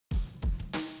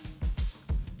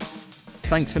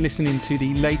Thanks for listening to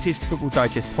the latest Football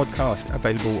Digest podcast,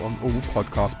 available on all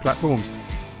podcast platforms.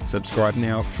 Subscribe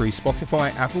now through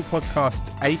Spotify, Apple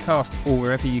Podcasts, Acast, or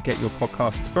wherever you get your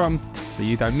podcasts from, so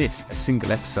you don't miss a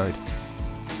single episode.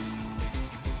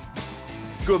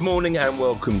 Good morning and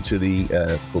welcome to the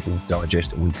Football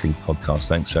Digest weekly podcast.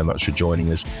 Thanks so much for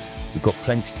joining us. We've got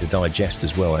plenty to digest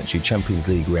as well, actually. Champions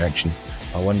League reaction.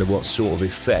 I wonder what sort of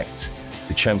effect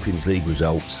the Champions League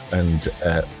results and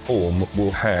form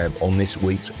will have on this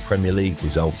week's Premier League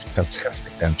results. It's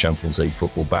fantastic to have Champions League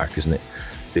football back, isn't it,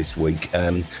 this week?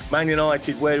 Man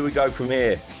United, where do we go from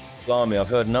here? Blimey, I've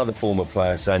heard another former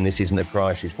player saying this isn't a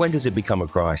crisis. When does it become a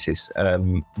crisis?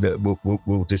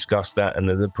 We'll discuss that. And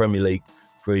the Premier League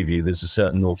preview, there's a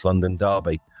certain North London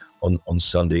derby on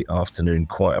Sunday afternoon,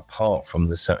 quite apart from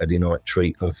the Saturday night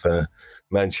treat of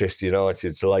Manchester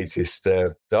United's latest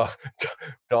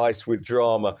dice with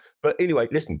drama. But anyway,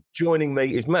 listen, joining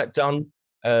me is Matt Dunn,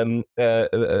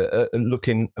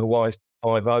 looking a wise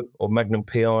 5-0 or Magnum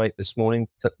PI this morning.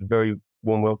 Very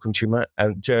warm welcome to you, Matt,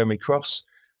 and Jeremy Cross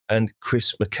and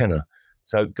Chris McKenna.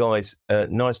 So, guys,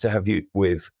 nice to have you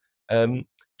with.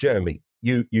 Jeremy,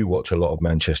 you watch a lot of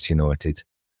Manchester United.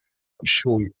 I'm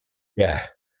sure, yeah.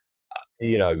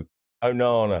 You know,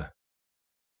 Onana,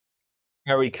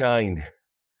 Harry Kane,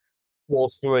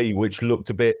 4-3, which looked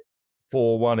a bit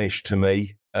 4-1-ish to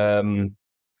me.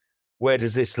 Where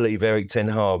does this leave Eric Ten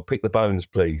Hag? Pick the bones,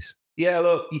 please. Yeah,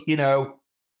 look, you know,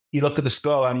 you look at the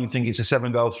scoreline and you think it's a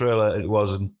 7-goal thriller. It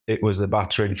wasn't. It was the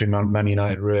battering from Man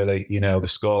United, really. You know, the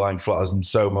scoreline flatters them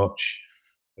so much.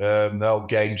 The whole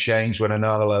game changed when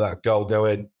Onana let that goal go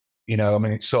in. You know, I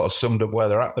mean, it sort of summed up where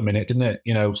they're at the minute, didn't it?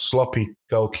 You know, sloppy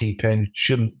goalkeeping,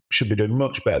 should be doing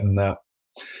much better than that.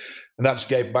 And that just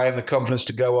gave Bayern the confidence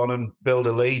to go on and build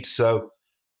a lead. So,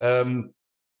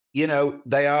 you know,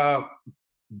 they are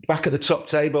back at the top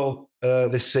table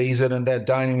this season and they're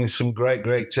dining with some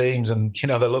great teams. And, you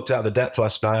know, they looked out the depth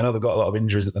last night. I know they've got a lot of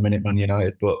injuries at the minute, Man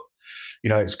United, but, you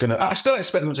know, I still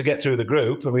expect them to get through the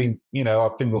group. I mean, you know,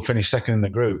 I think we'll finish second in the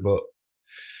group, but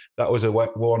that was a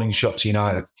warning shot to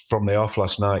United from the off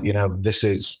last night. You know, this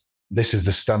is the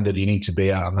standard you need to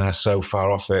be at, and they're so far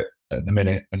off it at the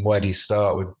minute. And where do you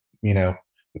start with, you know,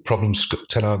 the problems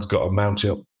Ten Hag's got to mount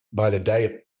up by the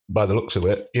day, by the looks of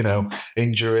it? You know,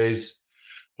 injuries,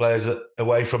 players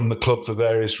away from the club for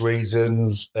various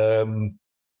reasons.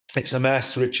 It's a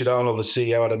mess. Richard Arnold, the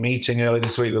CEO, had a meeting early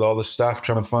this week with all the staff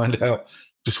trying to find out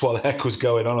just what the heck was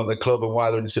going on at the club and why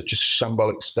they're in such a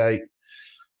shambolic state.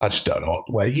 I just don't know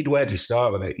where do you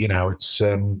start with it? You know,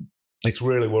 it's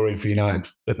really worrying for United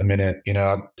at the minute. You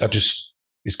know, it's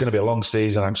going to be a long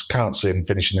season. I just can't see them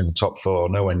finishing in the top four,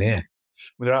 nowhere near.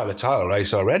 They're out of the title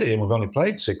race already, and we've only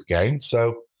played 6 games.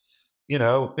 So, you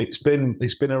know, it's been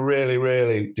a really,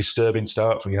 really disturbing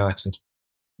start for United.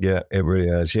 Yeah, it really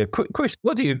has. Yeah, Chris,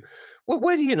 where do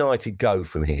United go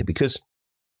from here? Because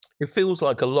it feels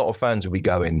like a lot of fans will be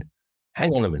going,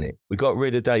 hang on a minute, we got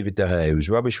rid of David De Gea, who's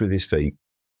rubbish with his feet,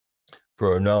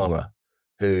 for Onana,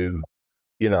 who,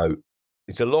 you know,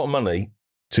 it's a lot of money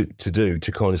to do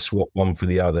to kind of swap one for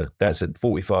the other. That's a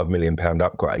 £45 million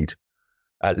upgrade,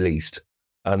 at least.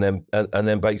 And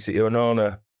then basically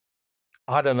Onana,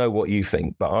 I don't know what you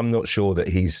think, but I'm not sure that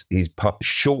he's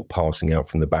short passing out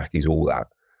from the back is all that.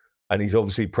 And he's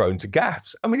obviously prone to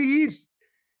gaffes. I mean, he is.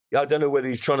 I don't know whether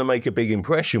he's trying to make a big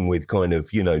impression with kind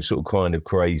of, you know, sort of kind of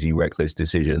crazy, reckless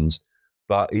decisions.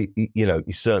 But you know,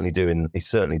 he's certainly doing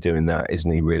that,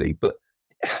 isn't he? Really, but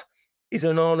is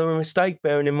Onana a mistake,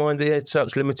 bearing in mind they had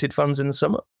such limited funds in the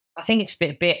summer? I think it's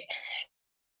a bit.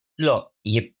 Look,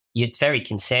 it's very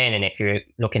concerning if you're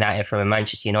looking at it from a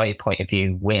Manchester United point of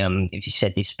view. With him, if you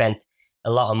said they've spent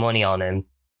a lot of money on him,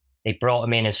 they brought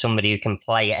him in as somebody who can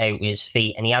play it out with his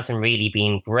feet, and he hasn't really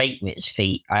been great with his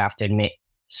feet, I have to admit,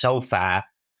 so far.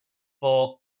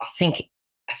 But I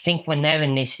think we're now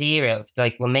in this era,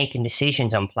 like we're making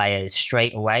decisions on players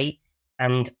straight away,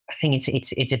 and I think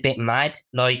it's a bit mad.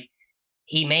 Like,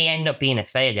 he may end up being a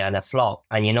failure and a flop,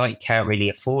 and United can't really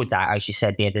afford that. As you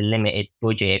said, they had a limited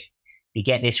budget. If they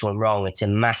get this one wrong, it's a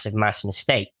massive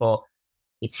mistake. But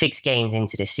it's 6 games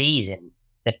into the season.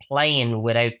 They're playing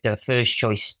without their first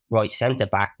choice right centre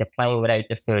back. They're playing without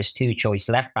the first 2 choice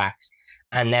left backs,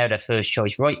 and now the first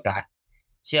choice right back.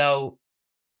 So,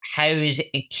 how is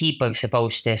a keeper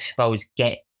supposed to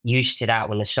get used to that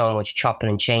when there's so much chopping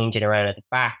and changing around at the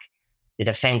back? The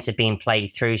defence is being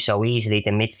played through so easily.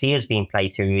 The midfield's being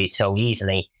played through so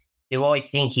easily. Do I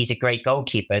think he's a great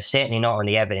goalkeeper? Certainly not on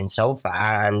the evidence so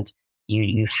far, and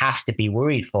you have to be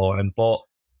worried for him. But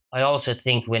I also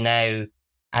think we're now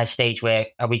at a stage where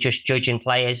are we just judging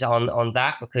players on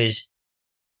that? Because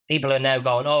people are now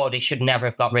going, oh, they should never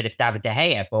have got rid of David De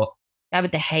Gea. But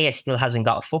David De Gea still hasn't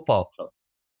got a football club.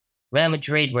 Real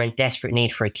Madrid were in desperate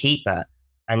need for a keeper.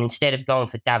 And instead of going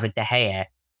for David De Gea,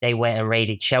 they went and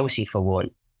raided Chelsea for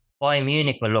one. Bayern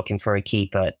Munich were looking for a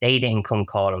keeper. They didn't come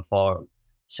calling for him.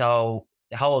 So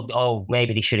the whole,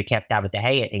 maybe they should have kept David De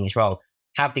Gea thing is wrong.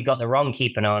 Have they got the wrong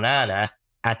keeper in Onana?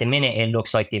 At the minute, it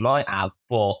looks like they might have,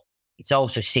 but it's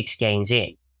also 6 games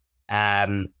in.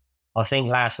 I think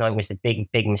last night was the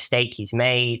big mistake he's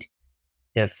made.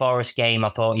 The Forest game, I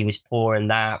thought he was poor in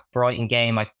that. Brighton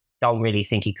game, I don't really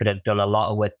think he could have done a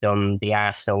lot with them. The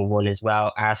Arsenal one as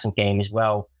well, Arsenal game as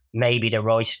well. Maybe the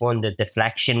Royce one, the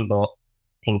deflection, but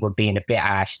I think we're being a bit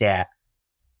harsh there.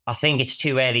 I think it's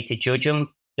too early to judge him.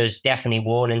 There's definitely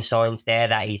warning signs there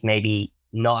that he's maybe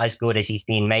not as good as he's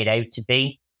being made out to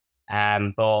be.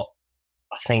 But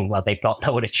I think, well, they've got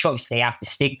no other choice. They have to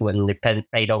stick with him. They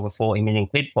paid over 40 million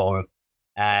quid for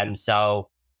him. So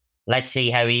let's see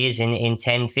how he is in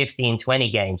 10, 15, 20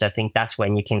 games. I think that's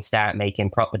when you can start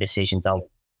making proper decisions on him.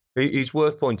 It's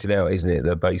worth pointing out, isn't it,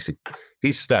 that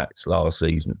his stats last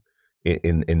season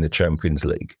in the Champions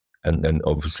League, and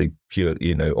obviously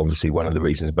obviously one of the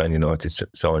reasons Man United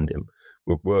signed him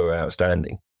were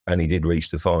outstanding, and he did reach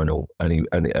the final, and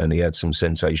he had some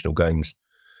sensational games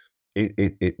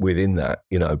within that,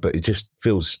 but it just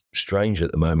feels strange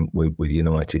at the moment with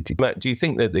United. Matt, do you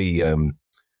think that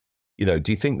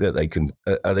do you think that they can?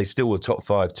 Are they still a top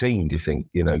 5 team? Do you think?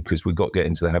 Because we've got to get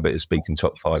into the habit of speaking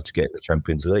top 5 to get in the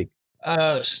Champions League.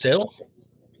 Still,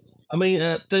 I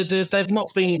mean, they've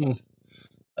not been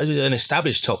an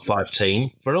established top 5 team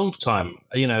for a long time.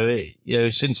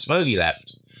 Since Smokey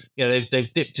left,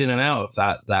 they've dipped in and out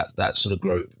of that sort of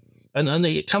group, and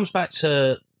it comes back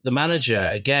to the manager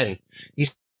again.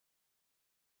 He's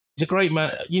a great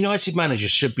man. United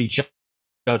managers should be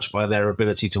judged by their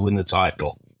ability to win the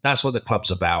title. That's what the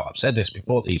club's about. I've said this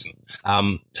before the season.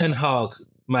 Ten Hag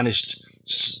managed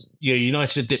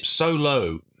United to dip so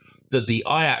low that the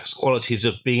Ajax qualities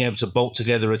of being able to bolt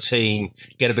together a team,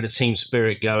 get a bit of team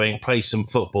spirit going, play some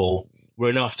football, were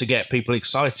enough to get people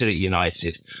excited at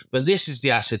United. But this is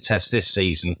the acid test this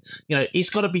season.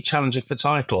 He's got to be challenging for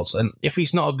titles. And if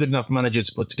he's not a good enough manager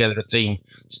to put together a team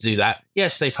to do that,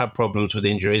 yes, they've had problems with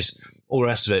injuries, all the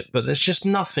rest of it, but there's just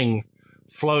nothing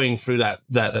flowing through that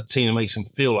team that makes them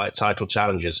feel like title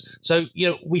challengers. So,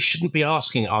 we shouldn't be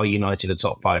asking, are United a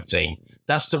top 5 team?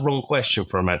 That's the wrong question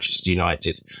for Manchester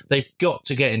United. They've got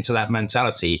to get into that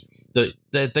mentality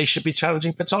that they should be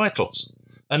challenging for titles.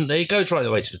 And it goes right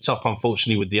the way to the top,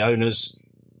 unfortunately, with the owners,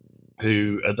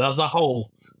 who the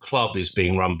whole club is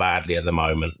being run badly at the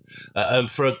moment.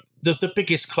 And for the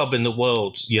biggest club in the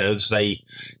world, as they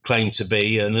claim to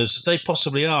be, and as they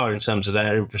possibly are in terms of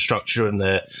their infrastructure and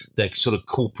their sort of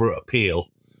corporate appeal,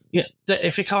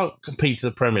 if you can't compete for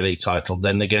the Premier League title,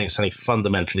 then they're getting something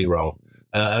fundamentally wrong.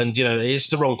 And it's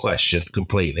the wrong question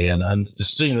completely. And the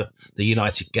sooner the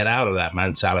United get out of that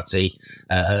mentality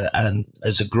and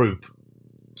as a group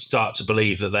start to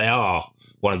believe that they are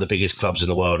one of the biggest clubs in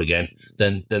the world again,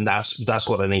 then that's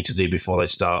what they need to do before they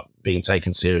start being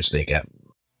taken seriously again.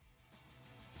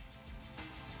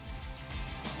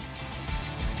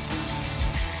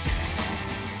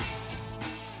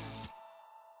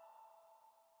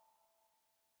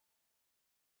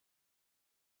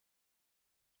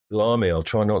 Blimey, I'll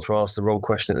try not to ask the wrong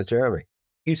question to Jeremy.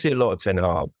 You see a lot of Ten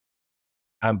Hag,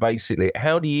 and basically,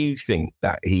 how do you think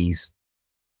that he's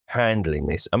handling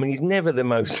this? I mean, he's never the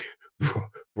most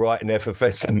bright and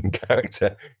effervescent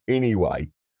character anyway,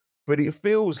 but it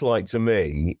feels like to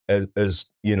me, as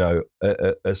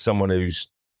someone who's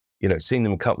seen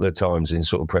them a couple of times in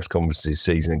sort of press conferences this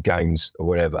season and games or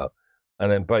whatever,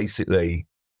 and then basically,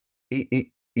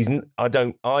 I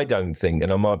don't think,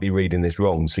 and I might be reading this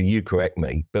wrong, so you correct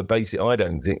me, but basically, I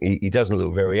don't think he doesn't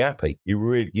look very happy. You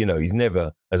really, he's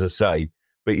never, as I say,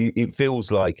 but it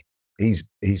feels like he's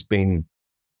been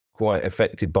quite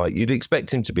affected by it. You'd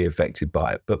expect him to be affected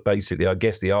by it, but basically, I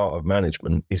guess the art of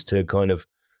management is to kind of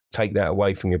take that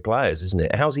away from your players, isn't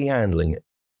it? How's he handling it?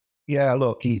 Yeah,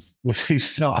 look, he's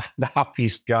not the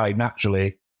happiest guy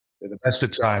naturally. At the best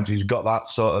of times, he's got that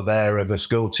sort of air of a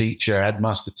school teacher,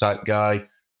 headmaster type guy,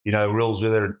 rules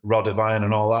with a rod of iron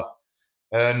and all that.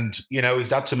 And,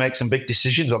 he's had to make some big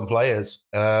decisions on players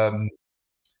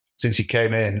since he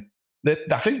came in.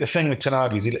 I think the thing with Ten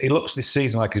Hag is he looks this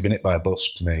season like he's been hit by a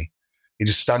bus to me. He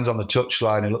just stands on the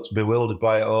touchline, he looks bewildered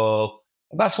by it all.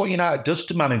 And that's what United does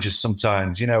to managers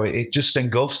sometimes. It just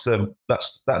engulfs them.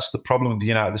 That's the problem with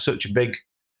United. They're such a big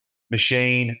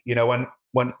machine.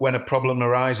 When a problem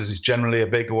arises, it's generally a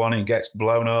big one. It gets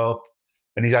blown up.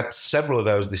 And he's had several of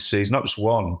those this season, not just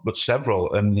one, but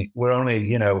several. And we're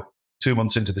only, 2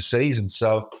 months into the season.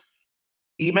 So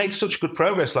he made such good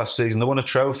progress last season. They won a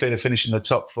trophy, they finished in the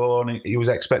top four, and he was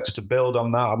expected to build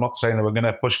on that. I'm not saying they were going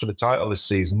to push for the title this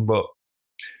season, but,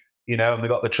 and they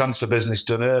got the transfer business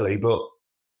done early. But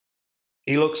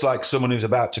he looks like someone who's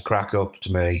about to crack up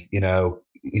to me.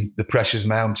 The pressure's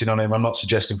mounting on him. I'm not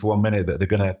suggesting for 1 minute that they're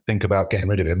going to think about getting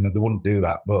rid of him. They wouldn't do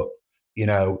that. But,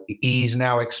 he's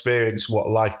now experienced what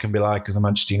life can be like as a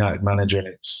Manchester United manager. And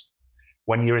it's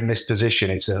when you're in this position,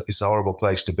 it's a horrible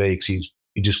place to be because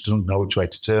he just doesn't know which way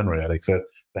to turn really for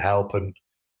help. And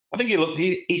I think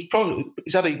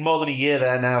he's had more than a year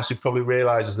there now, so he probably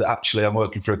realises that actually I'm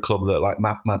working for a club that, like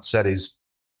Matt said, is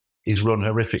run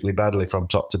horrifically badly from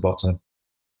top to bottom.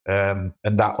 And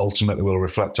that ultimately will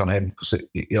reflect on him because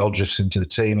it all drifts into the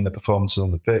team and the performances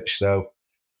on the pitch. So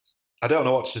I don't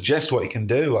know what to suggest what he can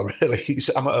do. I'm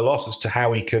at a loss as to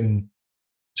how he can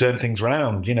turn things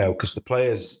around, because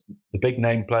the big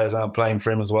name players aren't playing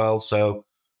for him as well. So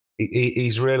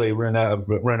he's really run out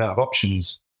of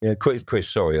options. Yeah, Chris,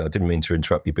 sorry, I didn't mean to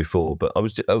interrupt you before, but I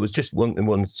was just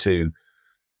wanted to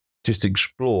just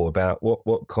explore about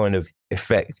what kind of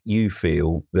effect you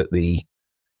feel that the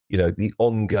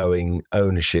ongoing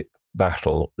ownership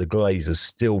battle, the Glazers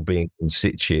still being in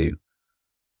situ,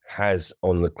 has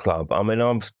on the club. I mean,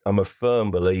 I'm a firm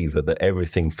believer that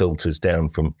everything filters down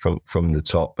from the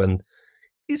top, and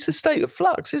it's a state of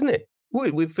flux, isn't it?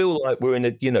 We feel like we're in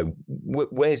a,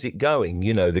 where's it going?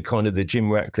 The kind of the Jim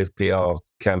Ratcliffe PR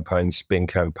campaign, spin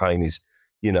campaign is,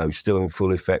 still in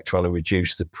full effect, trying to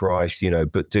reduce the price,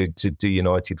 but do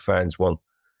United fans want,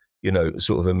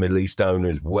 sort of a Middle East owner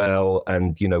as well?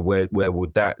 And, where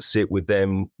would that sit with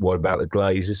them? What about the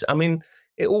Glazers? I mean,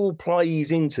 it all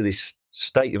plays into this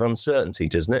state of uncertainty,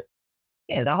 doesn't it?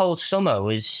 Yeah, the whole summer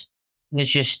was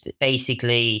just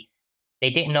basically, they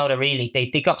didn't know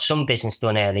they got some business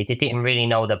done early. They didn't really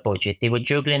know the budget. They were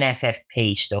juggling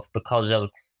FFP stuff because of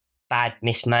bad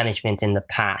mismanagement in the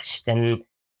past. And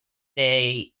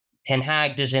Ten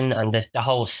Hag doesn't, and the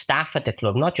whole staff at the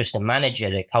club, not just the manager,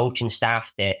 the coaching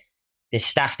staff, the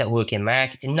staff that work in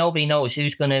marketing, nobody knows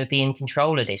who's going to be in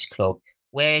control of this club.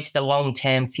 Where's the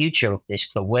long-term future of this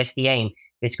club? Where's the aim?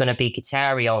 If it's going to be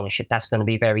Qatari ownership, that's going to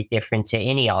be very different to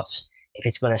Ineos. If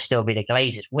it's going to still be the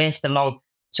Glazers, where's the long...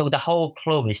 So the whole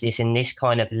club is in this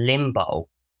kind of limbo,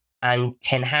 and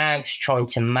Ten Hag's trying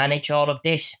to manage all of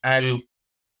this, and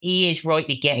he is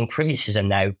rightly getting criticism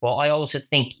now. But I also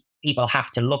think people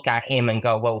have to look at him and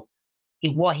go, well,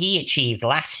 what he achieved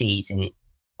last season,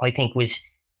 I think, was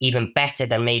even better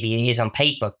than maybe it is on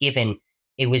paper, given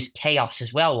it was chaos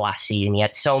as well last season. He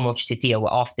had so much to deal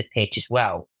with off the pitch as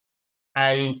well.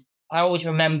 And I always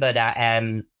remember that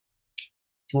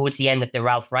towards the end of the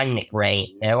Ralph Rangnick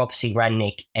reign, now obviously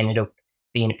Rangnick ended up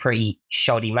being a pretty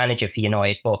shoddy manager for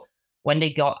United, but when they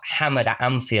got hammered at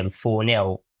Anfield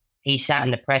 4-0, he sat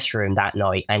in the press room that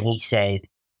night and he said,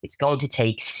 it's going to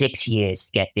take 6 years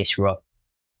to get this right.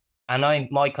 And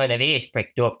my kind of ears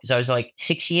pricked up because I was like,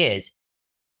 6 years?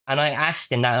 And I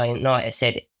asked him that night, I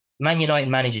said, Man United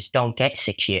managers don't get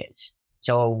 6 years.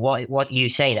 So what are you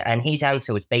saying? And his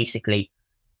answer was basically,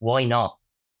 why not?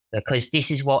 Because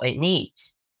this is what it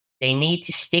needs. They need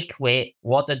to stick with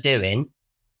what they're doing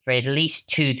for at least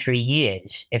 2-3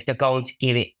 years if they're going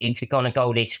to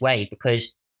go this way,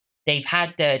 because they've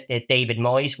had the David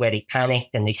Moyes where they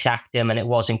panicked and they sacked him and it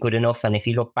wasn't good enough. And if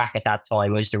you look back at that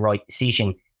time, it was the right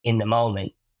decision in the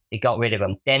moment. They got rid of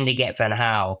him. Then they get Van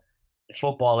Gaal. The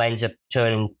football ends up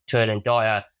turning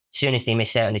dire as soon as they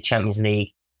miss out in the Champions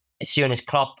League. As soon as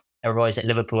Klopp arrives at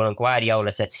Liverpool and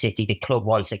Guardiola's at City, the club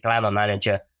wants a glamour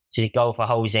manager. So they go for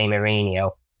Jose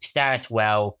Mourinho. Starts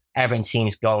well, everything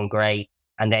seems going great,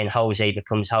 and then Jose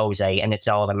becomes Jose, and it's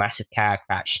all a massive car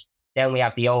crash. Then we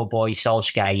have the old boy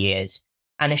Solskjaer years,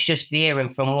 and it's just veering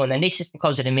from one. And this is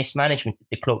because of the mismanagement of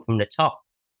the club from the top.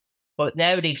 But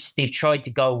now they've tried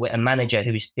to go with a manager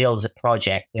who builds a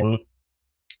project, and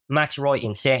Matt's right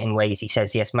in certain ways. He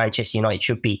says, yes, Manchester United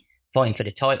should be fighting for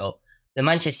the title. The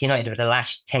Manchester United of the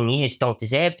last 10 years don't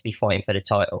deserve to be fighting for the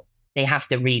title. They have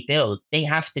to rebuild. They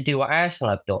have to do what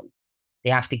Arsenal have done. They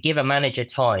have to give a manager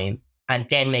time and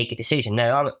then make a decision.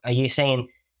 Now,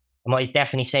 am I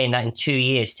definitely saying that in 2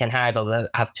 years, Ten Hag will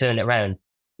have turned it around?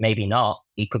 Maybe not.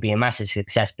 It could be a massive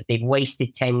success, but they've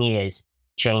wasted 10 years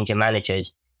changing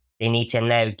managers. They need to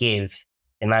now give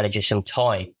the manager some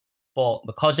time. But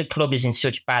because the club is in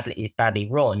such badly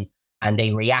run and they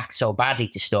react so badly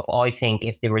to stuff, I think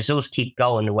if the results keep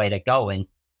going the way they're going,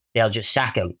 they'll just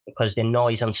sack him, because the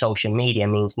noise on social media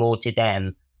means more to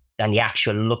them than the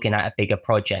actual looking at a bigger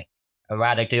project. and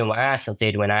rather doing what Arsenal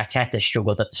did when Arteta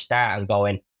struggled at the start and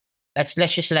going, let's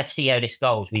see how this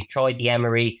goes. We've tried the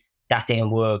Emery, that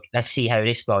didn't work. Let's see how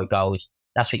this guy goes.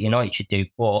 That's what United should do.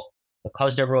 But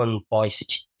because they're run by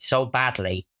so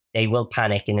badly, they will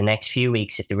panic in the next few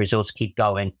weeks if the results keep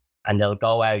going, and they'll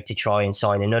go out to try and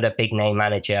sign another big name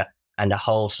manager, and the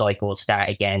whole cycle will start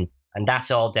again. And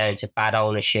that's all down to bad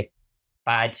ownership,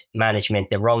 bad management,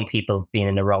 the wrong people being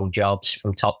in the wrong jobs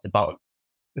from top to bottom.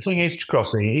 The thing is,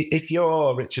 Crossy, if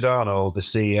you're Richard Arnold, the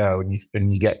CEO,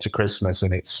 and you get to Christmas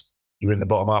and you're in the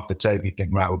bottom half of the table, you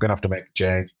think, right, we're going to have to make a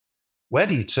change. Where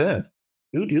do you turn?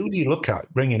 Who do you look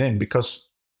at bringing in? Because,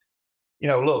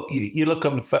 look, you look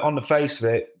on the face of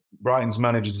it, Brighton's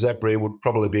manager Zebri would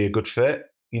probably be a good fit.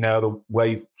 The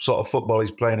way sort of football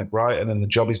he's playing at Brighton and the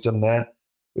job he's done there.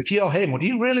 If you're him, would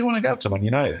you really want to go to Man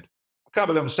United? I can't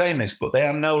believe I'm saying this, but they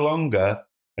are no longer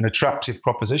an attractive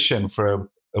proposition for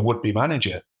a would-be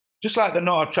manager. Just like they're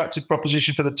not an attractive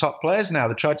proposition for the top players now.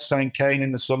 They tried to sign Kane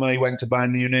in the summer. He went to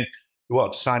Bayern Munich. They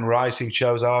wanted to sign Rice. He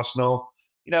chose Arsenal.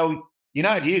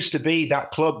 United used to be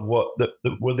that club that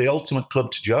were the ultimate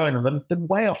club to join, and they're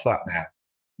way off that now.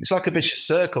 It's like a vicious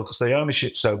circle because the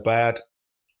ownership's so bad.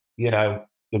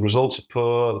 The results are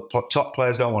poor. The top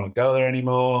players don't want to go there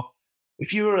anymore.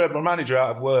 If you were a manager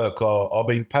out of work or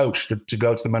being poached to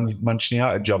go to the Manchester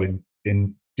United job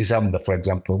in December, for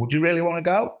example, would you really want to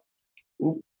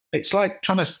go? It's like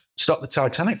trying to stop the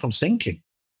Titanic from sinking.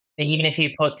 Even if you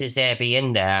put De Zerbi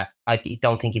in there, I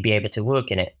don't think he'd be able to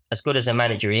work in it. As good as a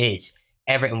manager is,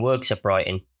 Everton works at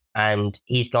Brighton, and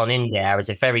he's gone in there as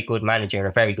a very good manager and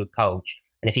a very good coach.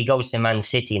 And if he goes to Man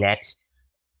City next,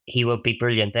 he would be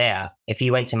brilliant there. If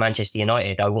he went to Manchester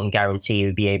United, I wouldn't guarantee he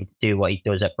would be able to do what he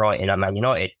does at Brighton at Man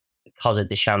United because of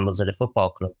the shambles of the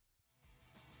football club.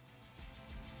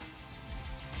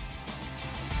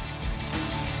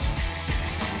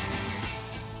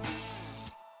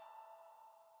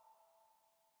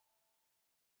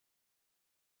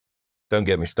 Don't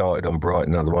get me started on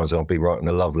Brighton, otherwise I'll be writing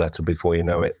a love letter before you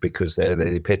know it, because they're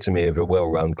the epitome of a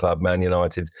well-run club. Man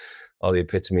United are the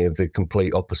epitome of the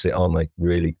complete opposite, aren't they,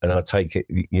 really? And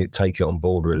you take it on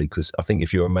board, really, because I think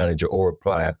if you're a manager or a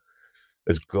player,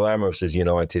 as glamorous as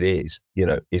United is,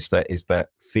 it's that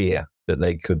fear that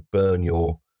they could burn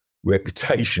your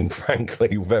reputation,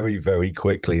 frankly, very, very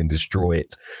quickly and destroy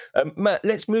it. Matt,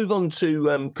 let's move on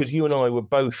to, because you and I were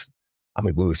both,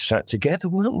 we were sat together,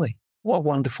 weren't we? What a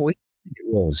wonderful it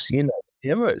was,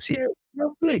 Emirates, yeah,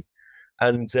 lovely.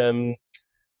 And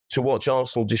to watch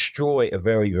Arsenal destroy a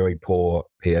very, very poor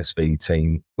PSV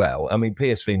team. Well,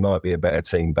 PSV might be a better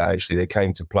team, but actually they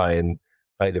came to play and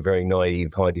played a very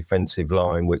naive, high defensive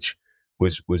line, which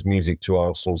was music to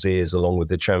Arsenal's ears, along with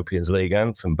the Champions League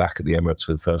anthem back at the Emirates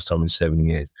for the first time in 7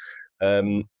 years.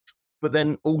 But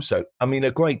then also, a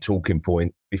great talking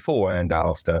point before and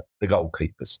after, the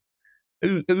goalkeepers.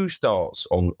 Who starts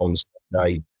on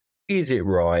Sunday? Is it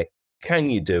right? Can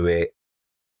you do it?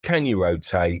 Can you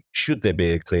rotate? Should there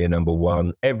be a clear number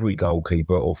one? Every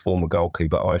goalkeeper or former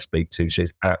goalkeeper I speak to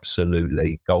says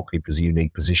absolutely. Goalkeeper's a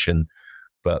unique position.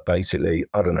 But basically,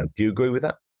 I don't know. Do you agree with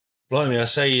that? Blimey, I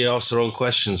say you asked the wrong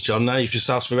questions, John. Now you've just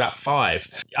asked me about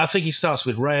 5. I think he starts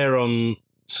with Raya on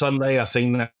Sunday. I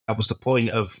think that was the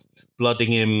point of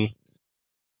blooding him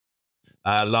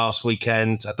last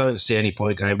weekend. I don't see any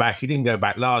point going back. He didn't go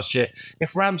back last year.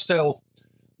 If Ramsdale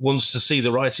wants to see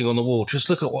the writing on the wall, just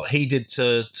look at what he did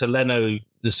to Leno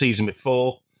the season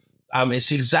before.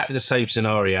 It's exactly the same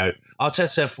scenario.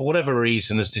 Arteta, for whatever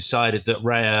reason, has decided that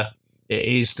Raya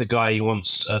is the guy he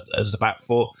wants as the back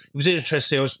four. It was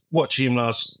interesting. I was watching him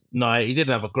last night. He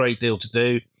didn't have a great deal to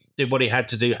do. Did what he had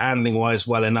to do handling-wise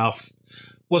well enough.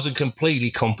 Wasn't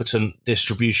completely competent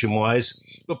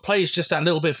distribution-wise, but plays just that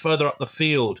little bit further up the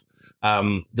field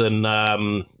than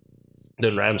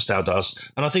Ramsdale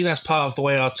does. And I think that's part of the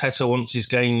way Arteta wants his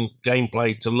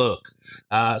gameplay to look.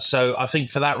 So I think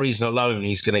for that reason alone,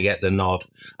 he's going to get the nod.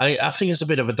 I think it's a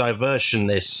bit of a diversion,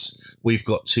 this. We've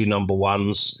got 2 number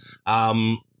ones.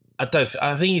 I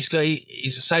think he's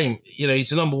the same.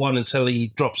 He's a number one until he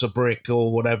drops a brick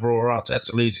or whatever, or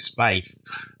Arteta loses faith.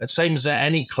 The same as at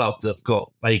any club that've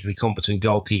got vaguely competent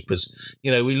goalkeepers.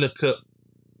 We look at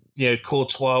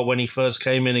Courtois when he first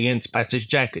came in against Petr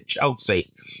Cech at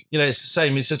Chelsea. It's the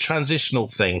same. It's a transitional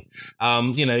thing.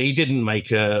 He didn't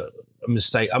make a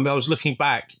mistake. I was looking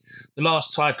back, the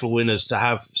last title winners to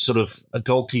have sort of a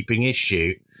goalkeeping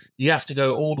issue, you have to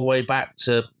go all the way back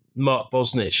to Mark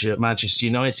Bosnich at Manchester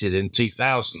United in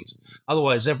 2000.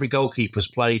 Otherwise, every main goalkeeper's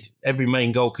played,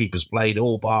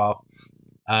 all bar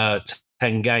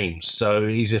 10 games. So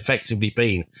he's effectively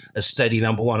been a steady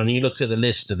number one. And you look at the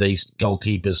list of these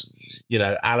goalkeepers,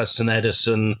 Alisson,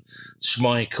 Ederson,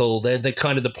 Schmeichel, they're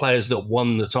kind of the players that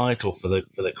won the title for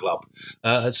the club.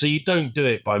 So you don't do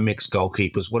it by mixed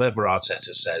goalkeepers, whatever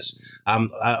Arteta says. And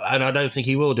I don't think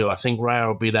he will do. I think Raya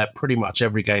will be there pretty much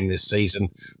every game this season,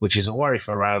 which is a worry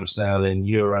for Ramsdale in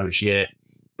Euros year.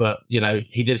 But,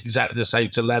 he did exactly the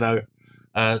same to Leno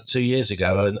 2 years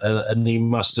ago. And he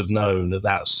must have known that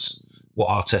that's what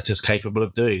Arteta's capable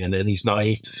of doing, and he's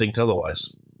naive to think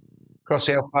otherwise.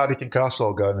 Crossy, how far do you think Arsenal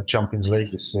will go in the Champions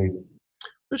League this season?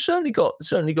 We've certainly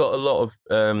got a lot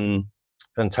of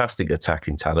fantastic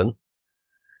attacking talent.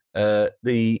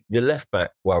 The left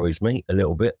back worries me a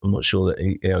little bit. I'm not sure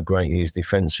that how great he is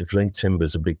defensively.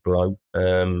 Timber's a big blow,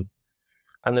 and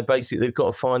they've got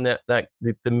to find that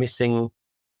the missing,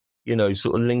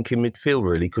 sort of link in midfield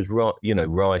really, because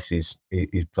Rice is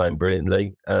playing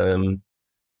brilliantly.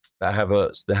 The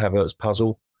Havertz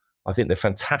puzzle. I think they're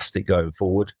fantastic going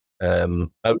forward.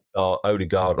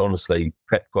 Odegaard, honestly,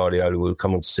 Pep Guardiola will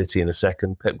come on to City in a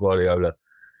second. Pep Guardiola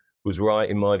was right,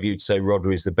 in my view, to say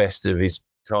Rodri is the best of his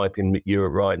type in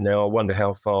Europe right now. I wonder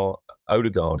how far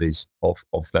Odegaard is off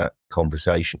that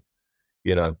conversation.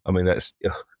 That's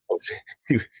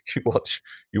you watch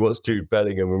Jude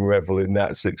Bellingham and revel in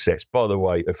that success. By the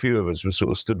way, a few of us were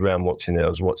sort of stood around watching it. I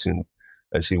was watching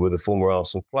actually with a former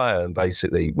Arsenal player, and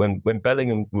basically when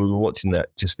Bellingham, we were watching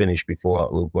that just finished before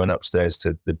we went upstairs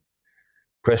to the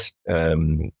press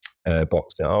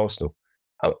box at Arsenal.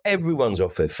 Everyone's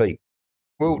off their feet.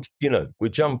 We're all, we're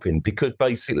jumping because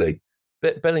basically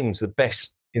Bellingham's the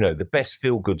best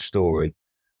feel-good story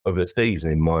of the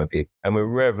season, in my view. And we're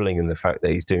reveling in the fact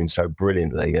that he's doing so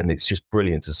brilliantly. And it's just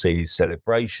brilliant to see his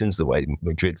celebrations, the way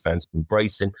Madrid fans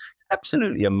embrace him. It's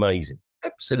absolutely amazing.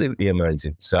 Absolutely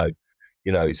amazing. So,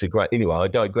 it's a great... Anyway, I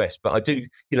digress. But I do,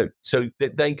 so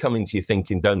they come into you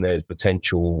thinking, don't they, as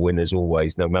potential winners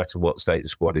always, no matter what state the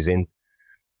squad is in.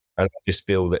 And I just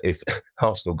feel that if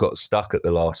Arsenal got stuck at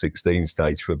the last 16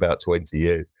 stage for about 20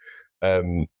 years,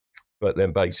 but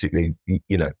then basically,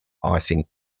 I think,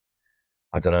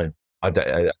 I don't know. I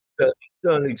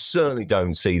certainly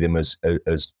don't see them as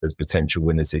potential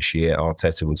winners this year.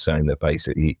 Arteta was saying that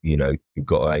basically, you've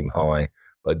got to aim high,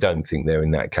 but I don't think they're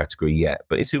in that category yet.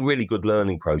 But it's a really good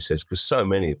learning process because so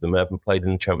many of them haven't played in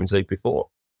the Champions League before.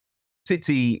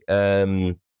 City,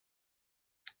 they've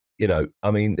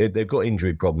got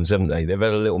injury problems, haven't they? They've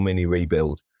had a little mini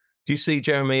rebuild. Do you see,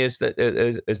 Jeremy, as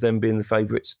them being the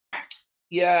favourites?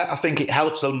 Yeah, I think it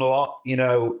helps them a lot.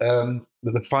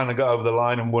 They finally got over the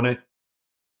line and won it.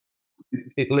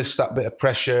 It lifts that bit of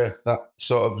pressure, that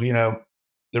sort of,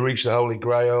 they reached the Holy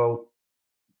Grail.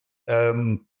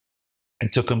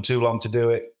 It took them too long to do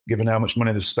it, given how much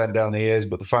money they've spent down the years,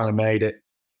 but they finally made it.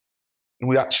 And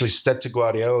we actually said to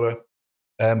Guardiola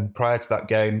prior to that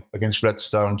game against Red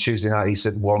Star on Tuesday night, he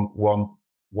said,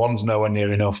 one's nowhere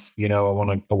near enough. I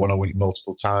want to win it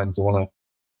multiple times. I want to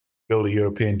build a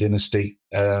European dynasty.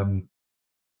 And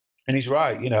he's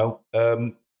right,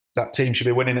 that team should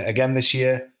be winning it again this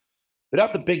year. They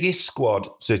have the biggest squad,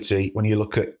 City, when you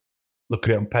look at it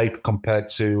on paper compared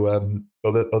to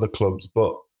other clubs,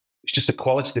 but it's just the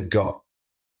quality they've got.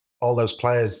 All those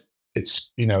players,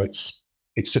 it's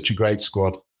such a great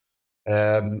squad.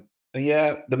 And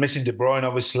yeah, they're missing De Bruyne,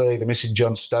 obviously. They're missing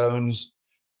John Stones.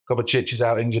 Kovacic is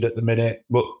out injured at the minute,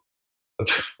 but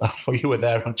you were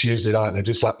there on Tuesday night. They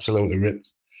just absolutely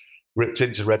ripped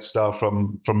into Red Star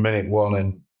from minute one,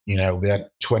 and they had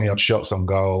 20 odd shots on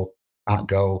goal, at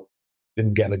goal,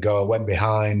 didn't get the goal, went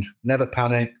behind, never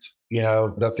panicked. I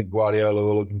don't think Guardiola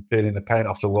will be peeling the paint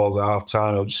off the walls at half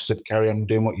time. He'll just carry on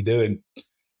doing what you're doing,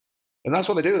 and that's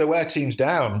what they do. They wear teams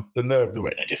down, and they're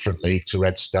in a different league to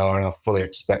Red Star, and I fully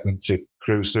expect them to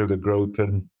cruise through the group.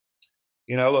 And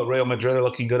look, Real Madrid are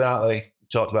looking good, aren't they? We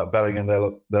talked about Bellingham; they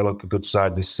look a good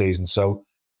side this season. So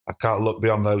I can't look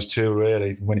beyond those two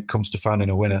really when it comes to finding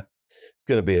a winner. It's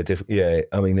going to be a different, yeah.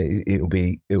 I mean, it'll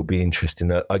be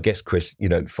interesting. I guess, Chris,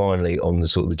 finally on the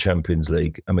sort of the Champions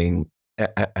League. I mean,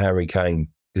 Harry Kane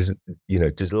does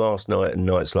last night and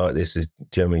nights like this, as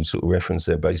Jeremy sort of referenced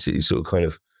there, basically sort of kind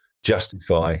of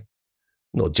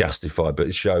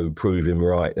prove him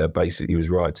right. Basically, he was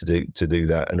right to do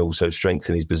that, and also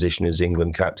strengthen his position as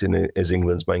England captain, as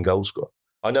England's main goal scorer.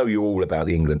 I know you're all about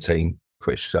the England team,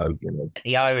 Chris. So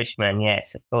the Irishman,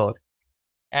 yes, of course.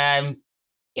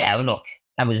 Yeah, well, look,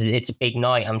 it's a big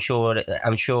night. I'm sure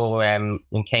when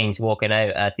Kane's walking out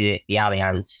at the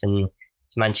Allianz and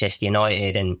it's Manchester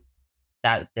United, and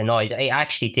that the night, I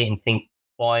actually didn't think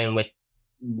Bayern would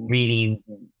really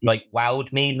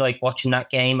wowed me watching that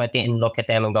game. I didn't look at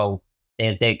them and go,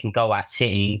 they can go at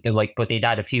City. But they'd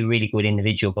had a few really good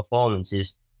individual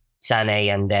performances.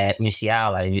 Sané and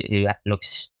Musiala, who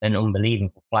looks an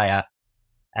unbelievable player.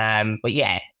 But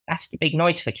yeah, that's the big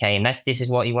night for Kane. This is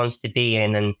what he wants to be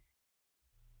in, and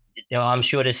I'm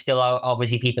sure there's still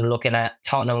obviously people looking at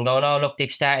Tottenham going, "Oh, look,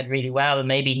 they've started really well.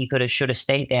 Maybe he should have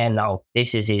stayed there." No,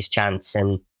 this is his chance,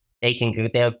 and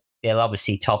they'll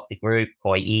obviously top the group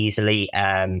quite easily.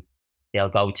 They'll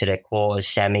go to the quarters,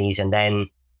 semis, and then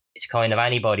it's kind of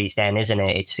anybody's. Then, isn't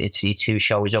it? It's who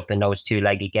shows up in those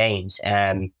two-legged games.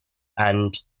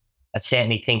 And I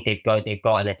certainly think they've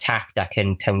got an attack that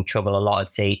can trouble a lot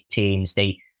of teams.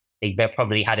 They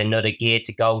probably had another gear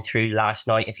to go through last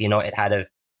night. If United had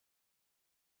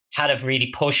have really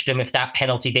pushed them, if that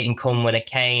penalty didn't come when it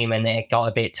came and it got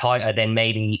a bit tighter, then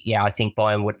maybe, I think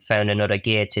Bayern would have found another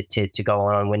gear to go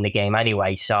on and win the game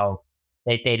anyway. So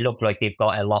they look like they've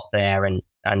got a lot there, and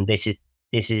this is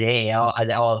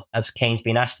it. As Kane's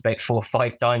been asked about 4 or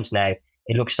 5 times now,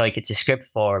 it looks like it's a script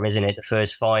for him, isn't it? The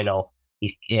first final,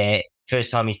 he's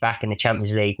first time he's back in the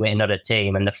Champions League with another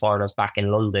team, and the final's back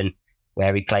in London,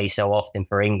 where he plays so often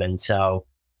for England. So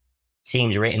it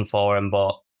seems written for him,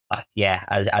 but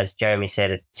as Jeremy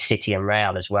said, City and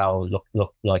Real as well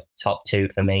look like top 2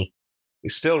 for me.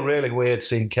 It's still really weird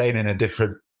seeing Kane in a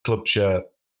different club shirt,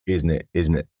 isn't it?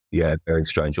 Yeah, very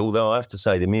strange. Although I have to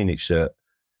say, the Munich shirt,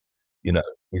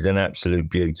 is an absolute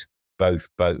beaut, both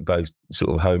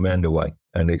sort of home and away,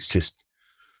 and it's just,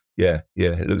 it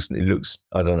looks.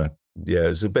 I don't know. Yeah,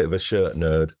 it's a bit of a shirt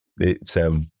nerd.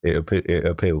 It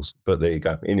appeals, but there you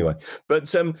go. Anyway,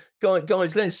 but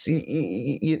guys, let's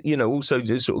also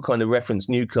just sort of kind of reference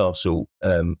Newcastle,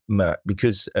 Matt,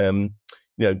 because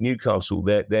Newcastle,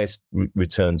 their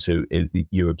return to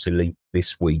Europe's elite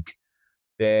this week.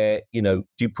 Do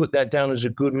you put that down as a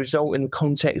good result in the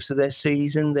context of their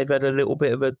season? They've had a little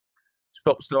bit of a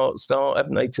stop-start,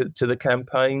 haven't they, to the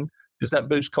campaign? Does that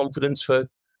boost confidence for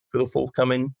the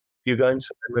forthcoming few games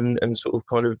and sort of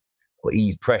kind of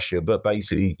ease pressure, but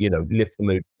basically, lift the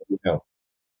mood out?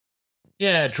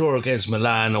 Yeah, draw against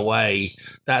Milan away.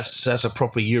 That's a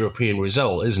proper European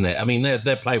result, isn't it? I mean,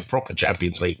 they're playing proper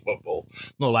Champions League football,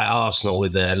 not like Arsenal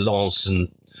with their Lens and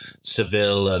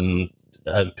Seville and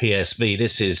PSV.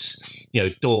 This is,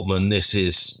 Dortmund. This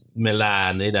is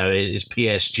Milan. It's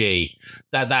PSG.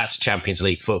 That's Champions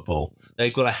League football.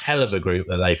 They've got a hell of a group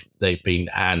that they've been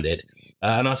handed,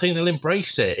 and I think they'll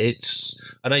embrace it.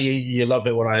 I know you love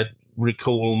it when I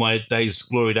recall my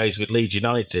glory days with Leeds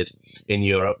United in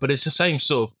Europe, but it's the same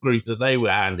sort of group that they were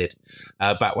handed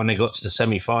back when they got to the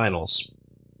semi-finals.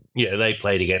 They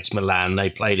played against Milan, they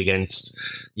played against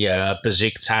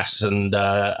Besiktas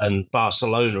and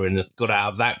Barcelona, and got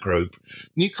out of that group.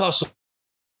 Newcastle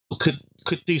could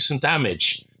do some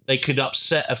damage. They could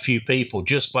upset a few people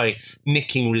just by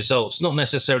nicking results, not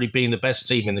necessarily being the best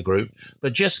team in the group,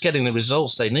 but just getting the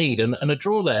results they need. And a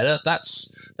draw there,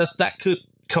 that could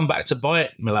come back to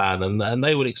bite Milan, and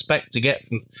they would expect to get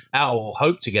out or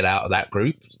hope to get out of that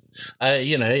group.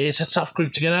 It's a tough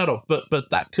group to get out of, but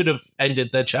that could have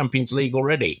ended their Champions League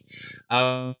already.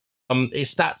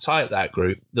 It's that tight, that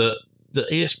group, that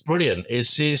it's brilliant.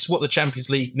 It's what the Champions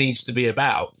League needs to be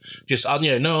about. Just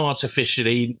no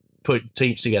artificially put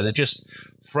teams together, just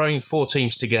throwing 4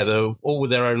 teams together, all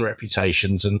with their own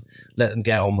reputations, and let them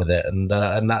get on with it. And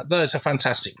that's a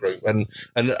fantastic group. And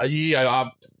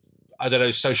I don't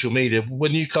know, social media, were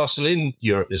Newcastle in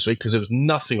Europe this week? Because there was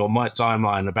nothing on my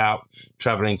timeline about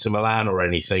travelling to Milan or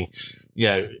anything.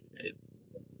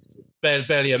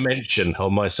 Barely a mention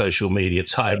on my social media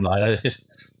timeline.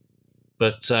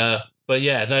 But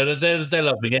yeah, no, they're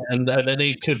loving it, and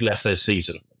they could left their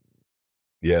season.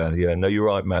 Yeah. No, you're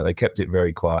right, Matt. They kept it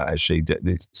very quiet, actually.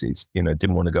 It's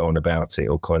didn't want to go on about it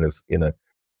or kind of,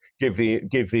 give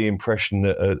the impression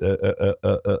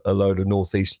that a load of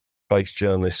Northeast-based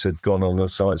journalists had gone on a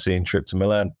sightseeing trip to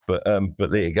Milan. But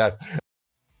there you go.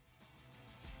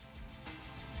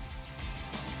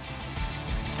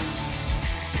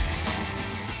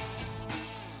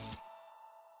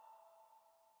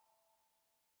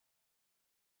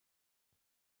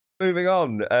 Moving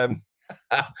on. I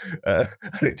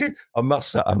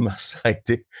must say, it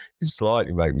did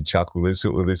slightly make me chuckle. This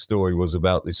story was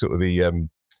about the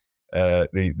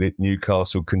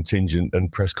Newcastle contingent,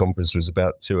 and press conference was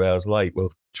about 2 hours late.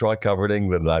 Well, try covering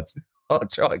England, lads. I'll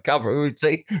try cover a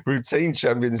routine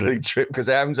Champions League trip, because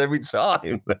it happens every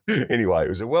time. Anyway, it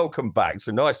was a welcome back.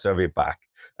 So nice to have you back.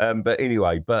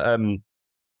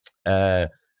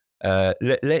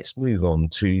 Let's move on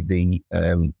to the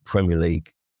Premier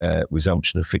League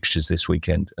resumption of fixtures this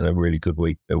weekend, and a really good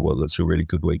week. Well, that's a really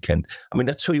good weekend. I mean,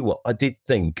 I tell you what, I did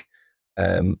think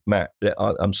Matt,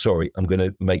 I'm sorry, I'm going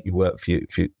to make you work for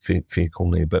your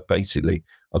corner, but basically,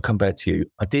 I'll come back to you.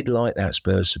 I did like that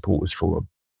Spurs supporters forum.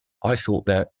 I thought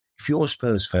that if you're a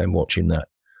Spurs fan watching that,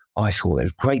 I thought it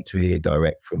was great to hear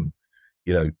direct from,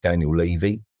 Daniel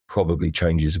Levy. Probably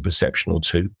changes a perception or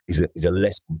two. Is a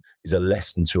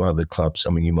lesson to other clubs. I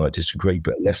mean, you might disagree,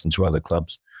 but a lesson to other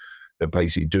clubs that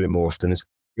basically do it more often. It's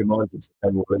reminded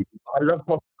Daniel Levy. I love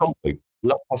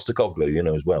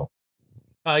Postecoglou, as well.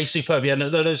 He's superb. Yeah, no,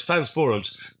 those fans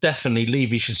forums, definitely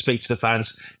Levy should speak to the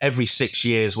fans every 6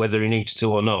 years, whether he needs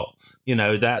to or not.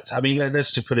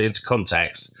 Let's just put it into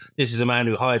context. This is a man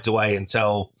who hides away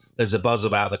until there's a buzz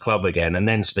about the club again and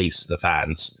then speaks to the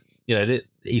fans.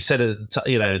 He said,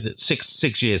 that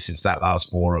 6 years since that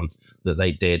last forum that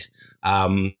they did,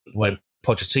 when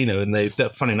Pochettino,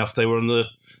 and funny enough, they were on the,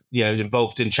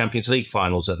 involved in Champions League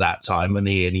finals at that time, and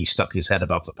he stuck his head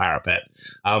above the parapet.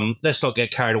 Let's not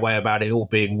get carried away about it all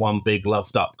being one big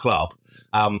loved up club.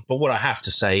 But what I have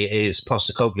to say is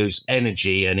Postecoglou's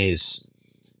energy and his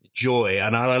joy,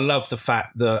 and I love the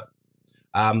fact that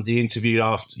the interview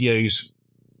after,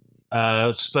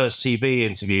 Spurs TV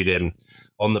interviewed him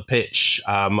on the pitch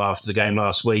after the game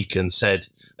last week and said,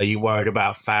 "Are you worried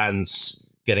about fans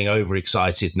getting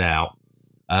overexcited now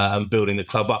and building the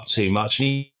club up too much?"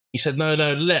 And he said, no,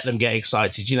 let them get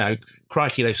excited.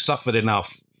 Crikey, they've suffered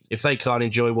enough. If they can't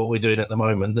enjoy what we're doing at the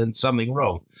moment, then something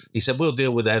wrong. He said, we'll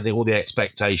deal with all the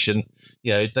expectation.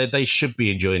 They should be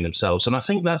enjoying themselves. And I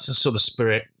think that's the sort of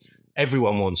spirit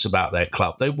everyone wants about their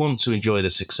club. They want to enjoy the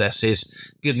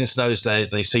successes. Goodness knows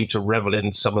they seem to revel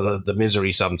in some of the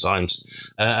misery sometimes.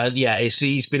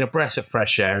 He's been a breath of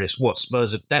fresh air. It's what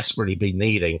Spurs have desperately been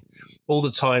needing. All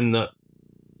the time that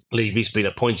Levy's been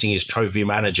appointing his trophy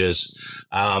managers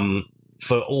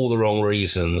for all the wrong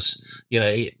reasons,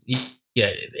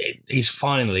 he's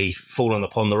finally fallen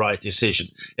upon the right decision.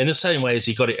 In the same way as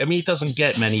he got it, I mean, he doesn't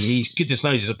get many. Goodness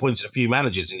knows he's appointed a few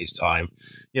managers in his time.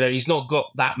 He's not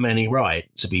got that many right.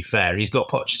 To be fair, he's got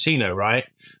Pochettino right,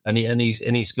 and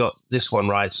he's got this one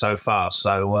right so far.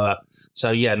 So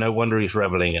no wonder he's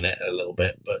reveling in it a little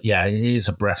bit. But yeah, it is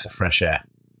a breath of fresh air.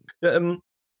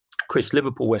 Chris,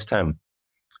 Liverpool, West Ham.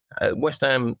 West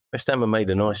Ham have made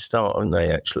a nice start, haven't they?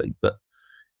 Actually, but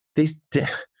this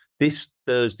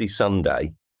Thursday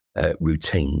Sunday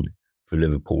routine for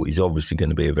Liverpool is obviously going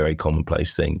to be a very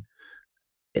commonplace thing.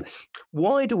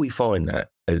 Why do we find that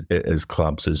as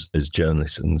clubs, as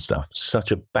journalists and stuff,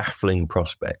 such a baffling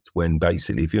prospect when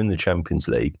basically if you're in the Champions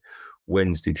League,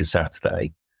 Wednesday to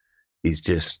Saturday is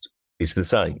it's the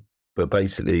same. But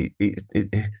basically,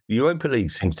 the Europa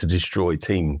League seems to destroy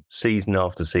team season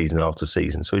after season after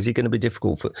season. So is it going to be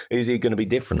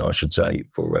different, I should say,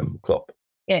 for Klopp?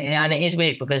 Yeah, and it is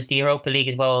weird because the Europa League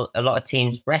as well, a lot of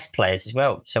teams rest players as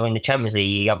well. So in the Champions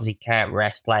League, you obviously can't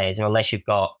rest players unless you've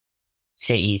got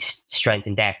City's strength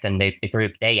and depth and the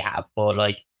group they have. But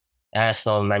like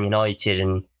Arsenal and Man Utd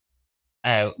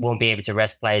and won't be able to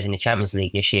rest players in the Champions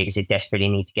League this year because they desperately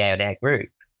need to get out of their group.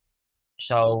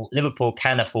 So Liverpool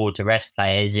can afford to rest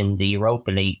players in the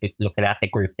Europa League, looking at the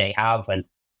group they have and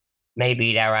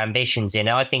maybe their ambitions in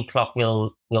it. I think Klopp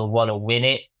will want to win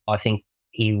it. I think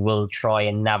he will try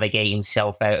and navigate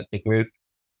himself out of the group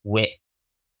with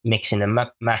mixing and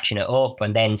matching it up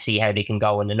and then see how they can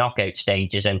go in the knockout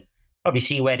stages and probably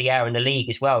see where they are in the league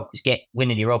as well, because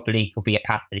winning the Europa League could be a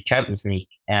path to the Champions League.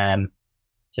 So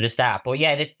there's that. But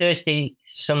yeah, the Thursday,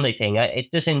 Sunday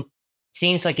thing,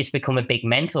 seems like it's become a big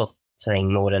mental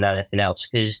thing more than anything else,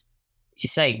 because you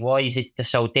say, why is it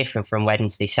so different from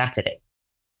Wednesday, Saturday?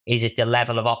 Is it the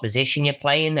level of opposition you're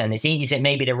playing? And is it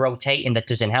maybe the rotating that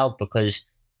doesn't help because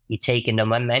you're taking the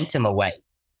momentum away?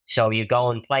 So you're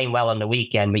going playing well on the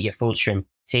weekend with your full strength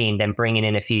team, then bringing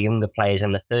in a few younger players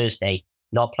on the Thursday,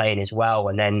 not playing as well.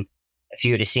 And then a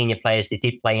few of the senior players that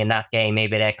did play in that game,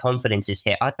 maybe their confidence is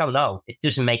hit. I don't know. It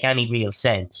doesn't make any real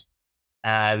sense.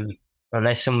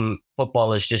 Unless some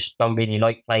footballers just don't really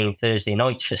like playing Thursday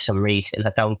nights for some reason.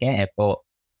 I don't get it. But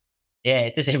yeah,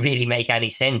 it doesn't really make any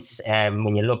sense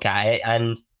when you look at it.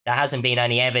 And there hasn't been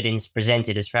any evidence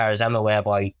presented, as far as I'm aware,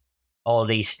 by all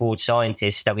these sports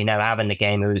scientists that we now have in the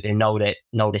game who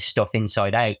know this stuff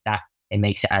inside out, that it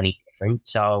makes it any different.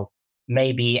 So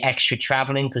maybe extra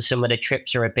traveling because some of the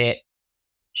trips are a bit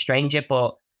stranger,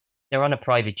 but they're on a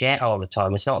private jet all the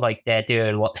time. It's not like they're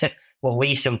doing what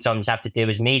we sometimes have to do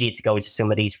as media to go to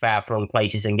some of these far-flung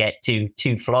places and get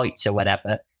two flights or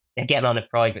whatever. They're getting on a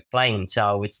private plane,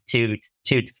 so it's 2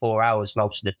 to 4 hours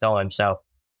most of the time. So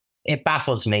it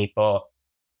baffles me, but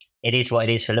it is what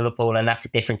it is for Liverpool, and that's a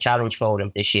different challenge for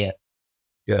them this year.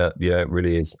 Yeah, it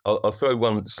really is. I'll throw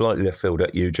one slightly left field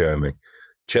at you, Jeremy.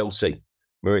 Chelsea.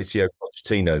 Mauricio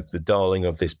Pochettino, the darling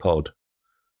of this pod,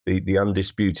 the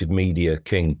undisputed media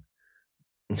king.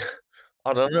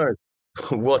 I don't know.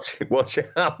 Watch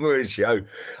out, Mauricio.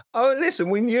 Oh, listen,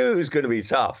 we knew it was going to be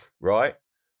tough, right?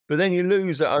 But then you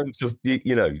lose at home to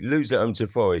lose at home to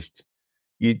Forest.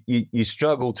 You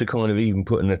struggle to kind of even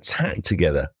put an attack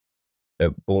together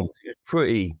at Bournemouth.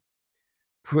 Pretty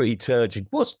turgid.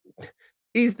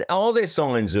 Are there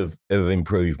signs of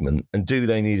improvement, and do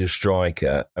they need a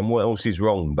striker? And what else is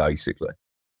wrong, basically?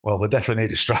 Well, they definitely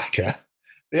need a striker.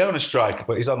 They own a striker,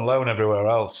 but he's on loan everywhere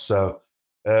else. So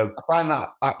I find that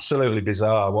absolutely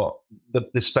bizarre. What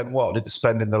they spent? What did they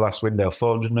spend in the last window?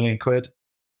 400 million quid.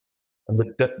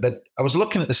 And I was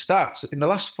looking at the stats. In the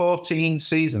last 14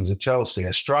 seasons of Chelsea,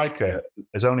 a striker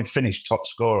has only finished top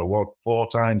scorer 4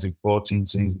 times in 14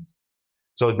 seasons.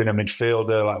 So he's been a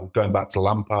midfielder, like going back to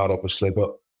Lampard, obviously.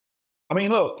 But I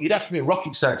mean, look, you'd have to be a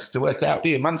rocket scientist to work out, do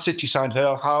you? Man City signed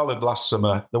Haaland last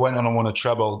summer. They went on and won a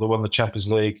treble. They won the Champions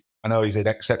League. I know he's an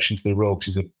exception to the rule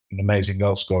because he's an amazing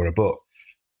goal scorer. But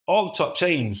all the top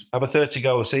teams have a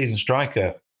 30-goal-a-season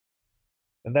striker,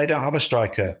 and they don't have a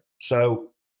striker. So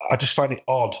I just find it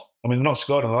odd. I mean, they've not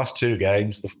scored in the last 2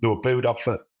 games. They were booed off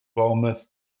at Bournemouth.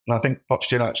 And I think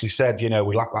Pochettino actually said, we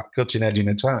lack that cutting edge in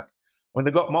attack. When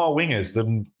they've got more wingers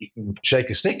than you can shake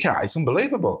a stick at, it's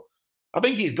unbelievable. I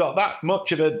think he's got that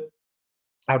much of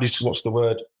what's the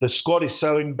word? The squad is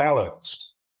so imbalanced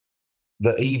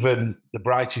that even the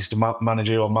brightest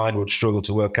managerial mind would struggle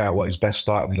to work out what his best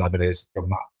starting 11 is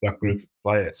from that group of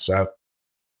players. So,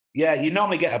 yeah, you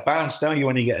normally get a bounce, don't you,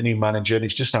 when you get a new manager, and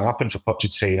it's just not happened for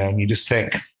Pochettino, and you just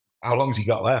think, how long's he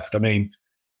got left? I mean,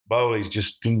 Bowley's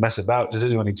just didn't mess about, does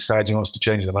he, when he decides he wants to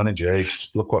change the manager?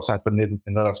 Look what's happened in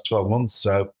the last 12 months.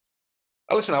 So,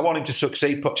 listen, I want him to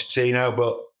succeed, Pochettino,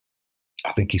 but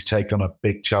I think he's taken on a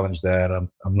big challenge there, and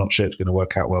I'm not sure it's going to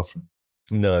work out well for him.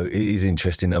 No, it is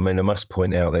interesting. I mean, I must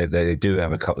point out they do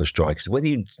have a couple of strikers.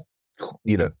 Whether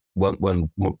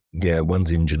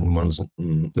one's injured and one's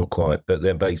not quite, but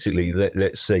they're basically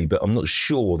let's see. But I'm not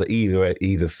sure that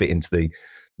either fit into the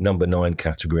number 9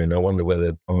 category, and I wonder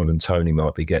whether Ivan Toney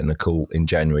might be getting a call in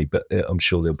January. But I'm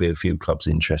sure there'll be a few clubs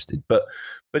interested. But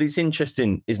it's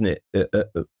interesting, isn't it,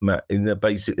 Matt? In that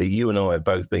basically, you and I have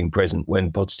both been present when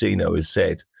Pochettino has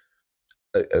said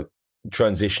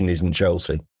transition isn't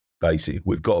Chelsea. Basically,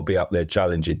 we've got to be up there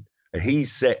challenging, and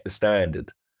he's set the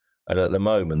standard. And at the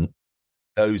moment,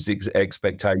 those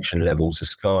expectation levels are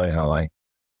sky high,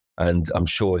 and I'm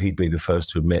sure he'd be the first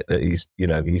to admit that his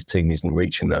team isn't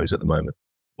reaching those at the moment.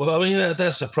 Well, I mean,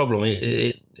 that's the problem.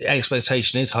 The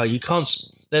expectation is high. You can't.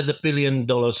 They're the $1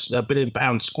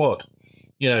 billion squad.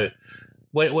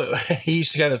 When he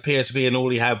used to go to PSV and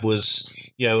all he had was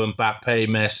Mbappe,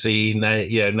 Messi,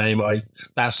 Neymar,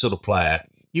 that sort of player.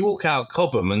 You walk out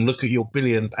Cobham and look at your £1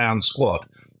 billion squad,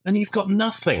 and you've got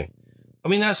nothing. I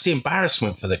mean, that's the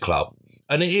embarrassment for the club,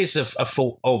 and it is a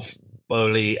fault of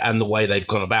Bowley and the way they've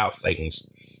gone about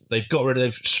things. They've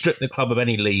stripped the club of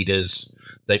any leaders.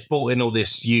 They've brought in all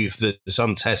this youth that's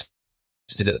untested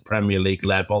at the Premier League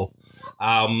level.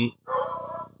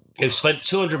 They've spent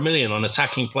 200 million on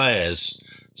attacking players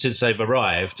since they've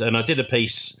arrived, and I did a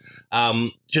piece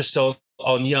just on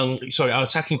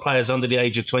attacking players under the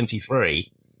age of 23.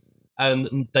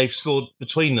 And they've scored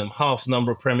between them half the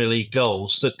number of Premier League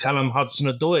goals that Callum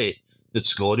Hudson-Odoi had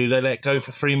scored, who they let go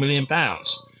for £3 million.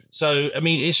 So, I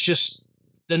mean, it's just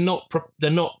they're not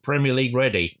Premier League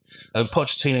ready, and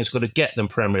Pochettino's got to get them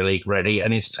Premier League ready,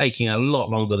 and it's taking a lot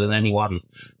longer than anyone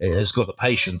has got the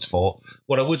patience for.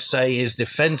 What I would say is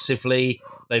defensively,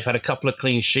 they've had a couple of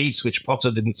clean sheets, which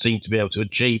Potter didn't seem to be able to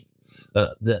achieve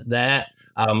there.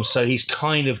 So he's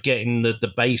kind of getting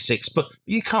the basics, but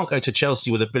you can't go to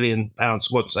Chelsea with £1 billion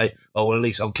squad and say, oh, well, at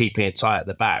least I'm keeping it tight at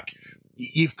the back.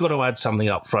 You've got to add something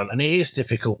up front, and it is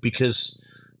difficult because,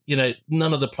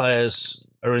 none of the players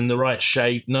are in the right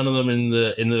shape, none of them in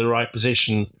the right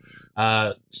position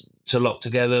to lock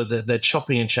together. They're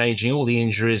chopping and changing. All the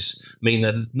injuries mean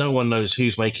that no one knows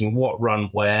who's making what run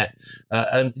where.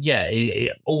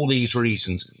 All these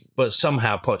reasons. But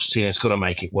somehow Pochettino's got to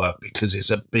make it work because it's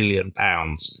 £1 billion,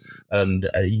 and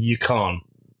you can't,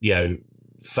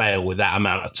 fail with that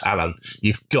amount of talent.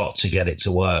 You've got to get it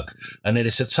to work, and it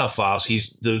is a tough ask.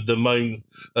 He's the moment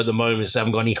at the moment is they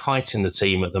haven't got any height in the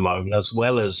team at the moment, as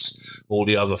well as all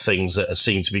the other things that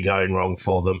seem to be going wrong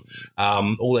for them.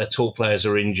 All their tall players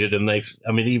are injured, and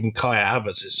even Kai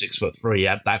Havertz is 6'3",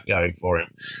 had that going for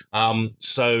him.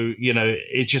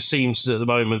 It just seems that at the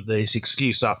moment there's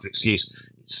excuse after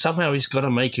excuse. Somehow he's got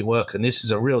to make it work, and this is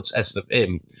a real test of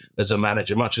him as a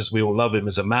manager, much as we all love him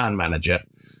as a man manager.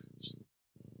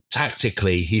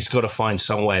 tactically, he's got to find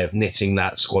some way of knitting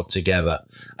that squad together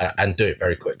and do it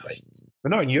very quickly. They're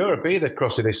not in Europe either,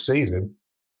 Crossy, this season,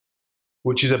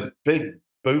 which is a big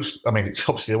boost. I mean, it's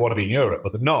obviously they want to be in Europe,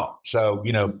 but they're not. So,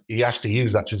 he has to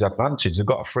use that to his advantage. They've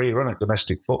got a free run at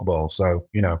domestic football. So,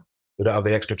 they don't have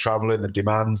the extra travelling, the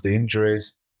demands, the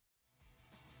injuries.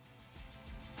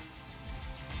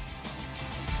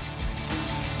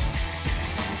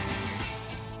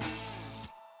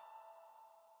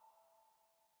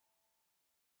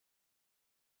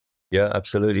 Yeah,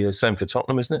 absolutely. The same for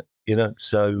Tottenham, isn't it?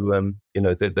 So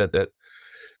that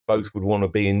both would want to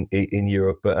be in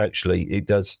Europe, but actually it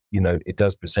does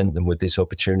present them with this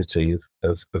opportunity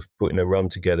of putting a run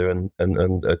together and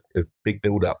a big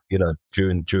build up,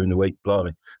 during the week.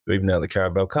 Blimey, they're even out of the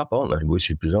Carabao Cup, aren't they? Which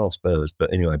is bizarre, Spurs.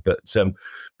 But anyway, but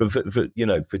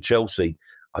for Chelsea,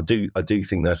 I do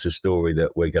think that's a story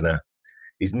that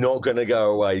is not going to go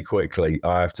away quickly,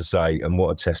 I have to say, and what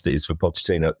a test it is for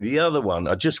Pochettino. The other one,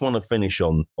 I just want to finish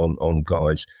on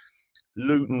guys,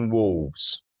 Luton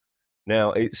Wolves.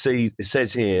 Now, it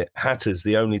says here, Hatters,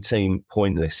 the only team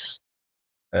pointless,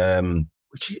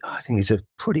 which I think is a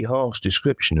pretty harsh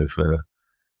description of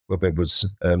Rob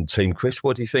Edwards' team. Chris,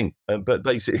 what do you think? But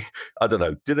basically, I don't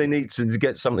know. Do they need to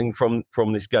get something from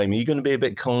this game? Are you going to be a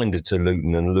bit kinder to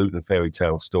Luton and Luton fairy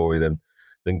tale story than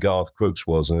Garth Crooks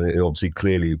was? And it obviously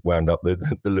clearly wound up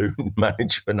the Luton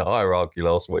management hierarchy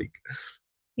last week.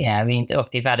 Yeah, I mean,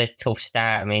 look, they've had a tough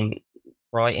start. I mean,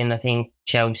 Brighton, I think,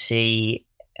 Chelsea,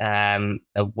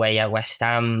 away at West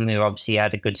Ham, who obviously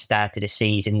had a good start to the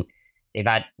season. They've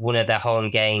had one of their home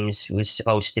games was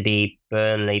supposed to be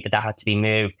Burnley, but that had to be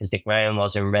moved because the ground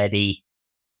wasn't ready.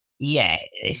 Yeah,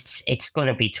 it's going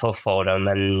to be tough for them,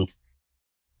 and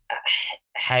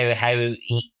how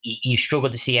you struggle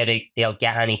to see how they'll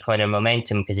get any kind of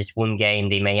momentum, because it's one game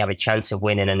they may have a chance of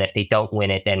winning, and if they don't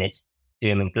win it, then it's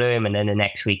doom and gloom, and then the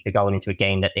next week they're going into a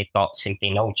game that they've got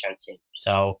simply no chance in.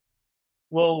 So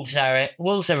Wolves are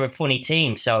a funny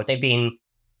team. So they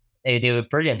were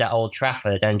brilliant at Old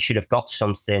Trafford and should have got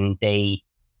something. They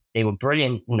were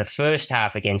brilliant in the first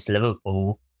half against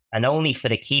Liverpool, and only for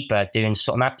the keeper doing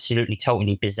something absolutely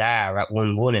totally bizarre at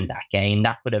 1-1 in that game,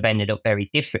 that could have ended up very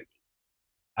differently.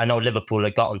 I know Liverpool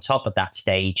had got on top of that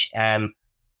stage, but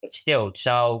still.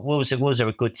 So Wolves are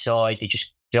a good side. They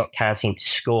just can't seem to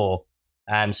score.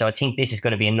 So I think this is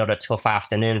going to be another tough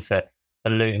afternoon for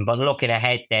Luton. But looking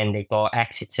ahead, then they've got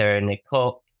Exeter in the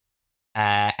cup,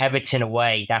 Everton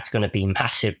away. That's going to be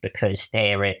massive because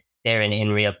they're in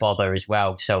real bother as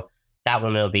well. So that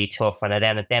one will be tough.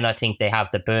 And then I think they have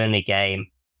the Burnley game,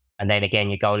 and then again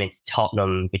you're going into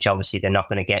Tottenham, which obviously they're not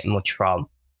going to get much from.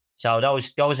 So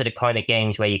those are the kind of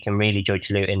games where you can really judge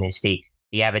Luton, is the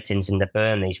Evertons and the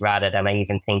Burnleys, rather than I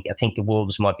think the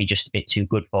Wolves might be just a bit too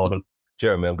good for them.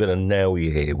 Jeremy, I'm going to nail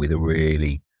you here with a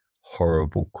really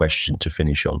horrible question to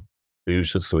finish on.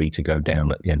 Who's the three to go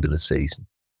down at the end of the season?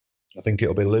 I think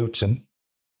it'll be Luton,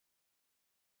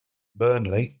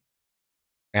 Burnley,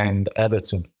 and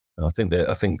Everton. I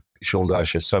think Sean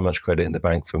Dyche has so much credit in the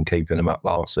bank from keeping them up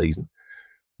last season,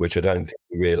 which I don't think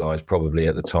we realised probably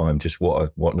at the time just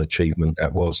what an achievement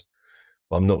that was.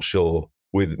 I'm not sure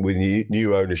with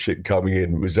new ownership coming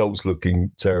in, results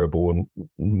looking terrible, and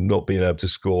not being able to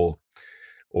score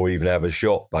or even have a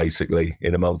shot basically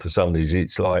in a month of Sundays.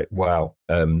 It's like, wow.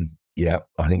 I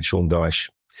think Sean Dyche,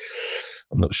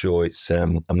 I'm not sure it's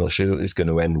going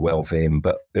to end well for him,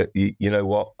 but you know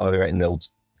what? I reckon they'll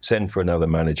send for another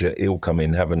manager. He'll come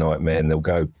in, have a nightmare, and they'll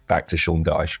go back to Sean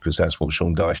Dyche, because that's what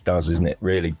Sean Dyche does, isn't it?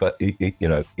 Really, but he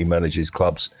manages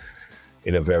clubs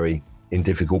in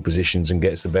difficult positions and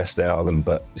gets the best out of them.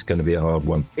 But it's going to be a hard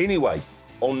one. Anyway,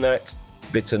 on that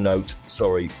bitter note,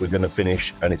 sorry, we're going to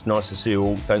finish, and it's nice to see you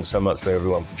all. Thanks so much for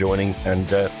everyone for joining, and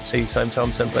see you same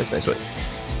time, same place next week.